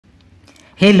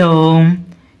Hello,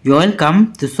 you're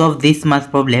welcome to solve this math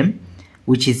problem,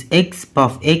 which is x power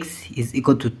of x is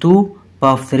equal to 2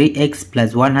 power of 3x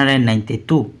plus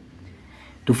 192.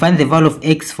 To find the value of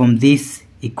x from this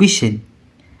equation.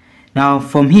 Now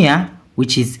from here,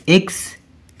 which is x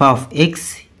power of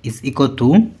x is equal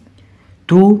to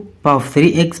 2 power of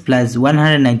 3x plus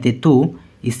 192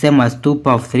 is same as 2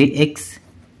 power of 3x,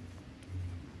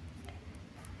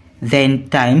 then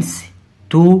times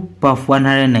 2 power of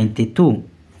 192.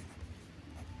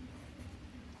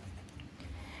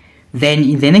 Then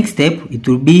in the next step, it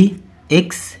will be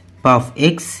x power of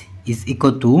x is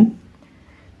equal to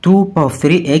 2 power of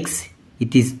 3x.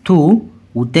 It is 2.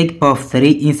 We'll take power of 3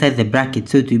 inside the bracket.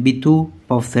 So it will be 2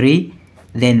 power of 3,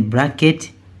 then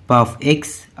bracket power of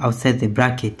x outside the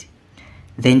bracket.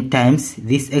 Then times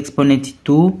this exponent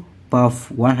 2 power of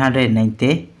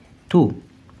 192.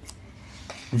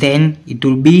 Then it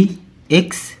will be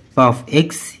x power of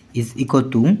x is equal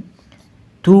to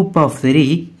 2 power of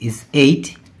 3 is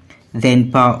 8.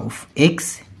 Then power of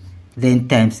x, then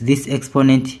times this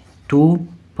exponent 2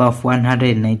 power of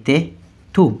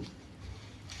 192.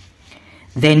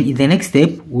 Then in the next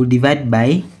step, we'll divide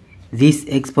by this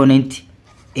exponent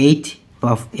 8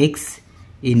 power of x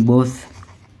in both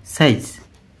sides.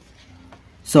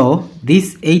 So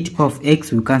this 8 power of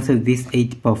x will cancel this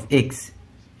 8 power of x.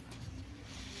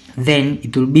 Then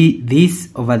it will be this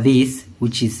over this,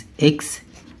 which is x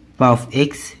power of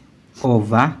x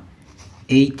over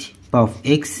 8 power of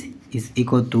x is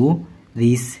equal to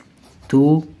this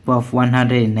 2 power of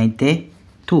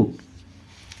 192.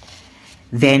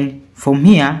 Then from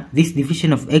here, this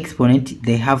division of exponent,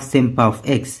 they have same power of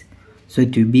x. So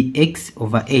it will be x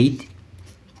over 8.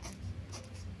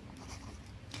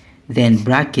 Then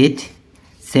bracket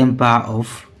same power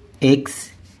of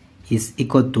x is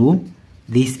equal to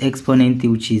this exponent,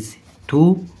 which is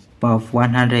 2 power of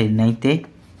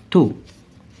 192.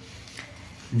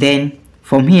 Then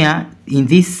from here, in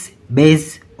this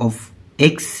base of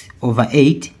x over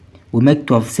 8, we make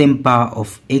to have same power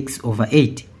of x over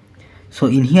 8. So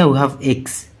in here we have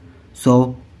x.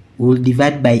 So we'll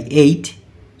divide by 8.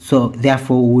 So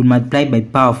therefore we will multiply by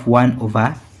power of 1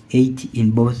 over 8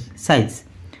 in both sides.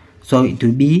 So it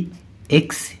will be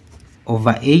x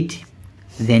over 8,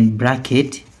 then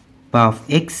bracket power of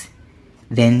x,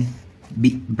 then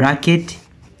bracket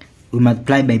we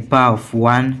multiply by power of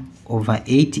 1 over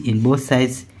 8 in both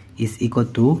sides is equal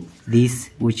to this,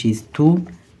 which is 2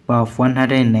 power of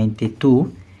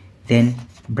 192, then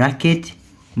bracket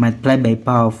multiply by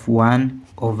power of 1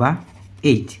 over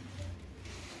 8.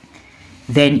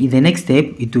 Then in the next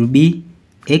step, it will be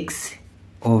x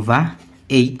over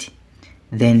 8,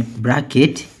 then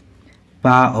bracket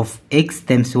power of x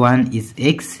times 1 is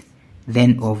x,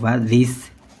 then over this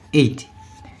 8,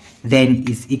 then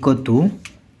is equal to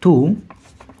 2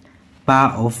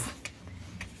 power of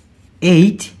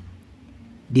 8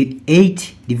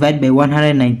 divided by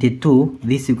 192.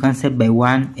 This you cancel by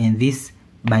 1 and this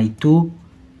by 2,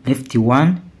 left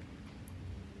 1.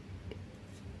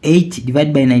 8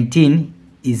 divided by 19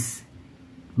 is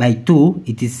by 2,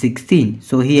 it is 16.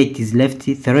 So here it is left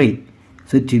 3.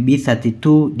 So it will be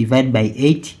 32 divided by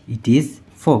 8, it is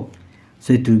 4.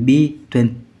 So it will be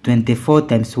 24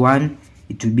 times 1,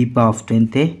 it will be power of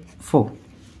 24.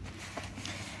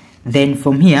 Then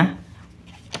from here,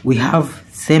 we have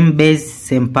same base,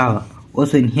 same power.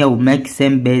 Also in here, we make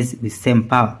same base with same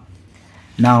power.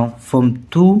 Now from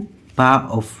 2 power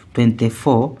of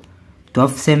 24 to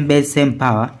have same base, same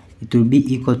power, it will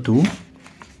be equal to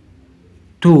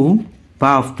 2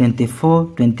 power of 24.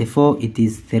 24, it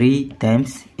is 3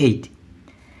 times 8.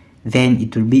 Then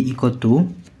it will be equal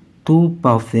to 2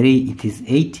 power of 3, it is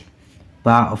 8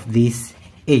 power of this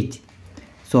 8.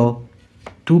 So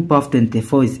 2 power of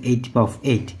 24 is 8 power of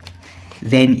 8.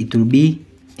 Then it will be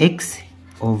x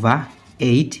over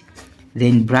 8,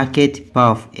 then bracket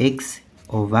power of x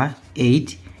over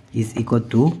 8 is equal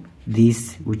to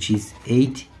this, which is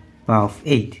 8 power of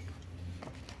 8.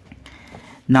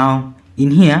 Now in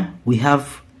here we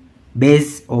have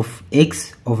base of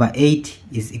x over 8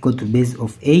 is equal to base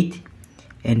of 8,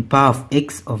 and power of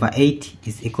x over 8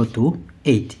 is equal to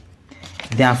 8.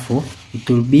 Therefore it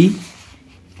will be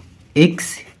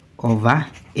x over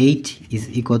 8 is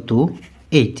equal to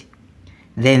 8.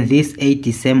 Then this 8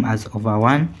 is same as over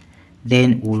 1.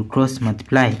 Then we'll cross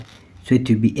multiply. So it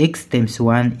will be x times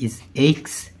 1 is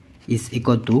x is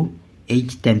equal to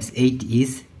 8 times 8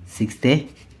 is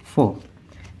 64.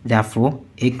 Therefore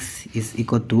x is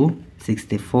equal to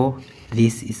 64.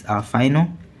 This is our final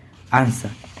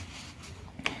answer.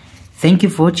 Thank you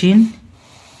for watching.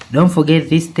 Don't forget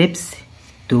these steps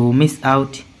to miss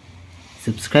out.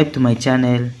 Subscribe to my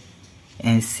channel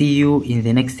and see you in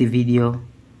the next video.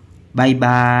 Bye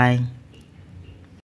bye.